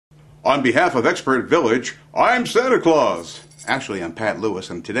On behalf of Expert Village, I'm Santa Claus. Actually, I'm Pat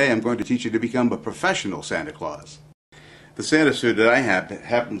Lewis, and today I'm going to teach you to become a professional Santa Claus. The Santa suit that I have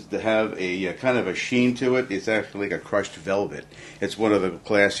happens to have a kind of a sheen to it. It's actually like a crushed velvet. It's one of the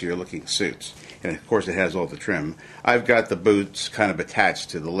classier looking suits. And of course it has all the trim. I've got the boots kind of attached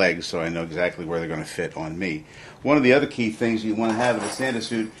to the legs so I know exactly where they're going to fit on me. One of the other key things you want to have in a Santa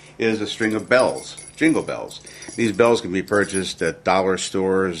suit is a string of bells, jingle bells. These bells can be purchased at dollar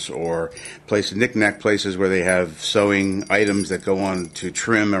stores or knick-knack places where they have sewing items that go on to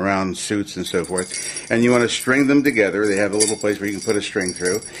trim around suits and so forth. And you want to string them together. They have a little place where you can put a string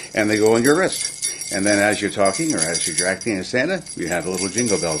through, and they go on your wrist. And then as you're talking or as you're acting as Santa, you have a little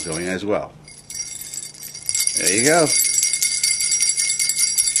jingle bells going as well. There you go.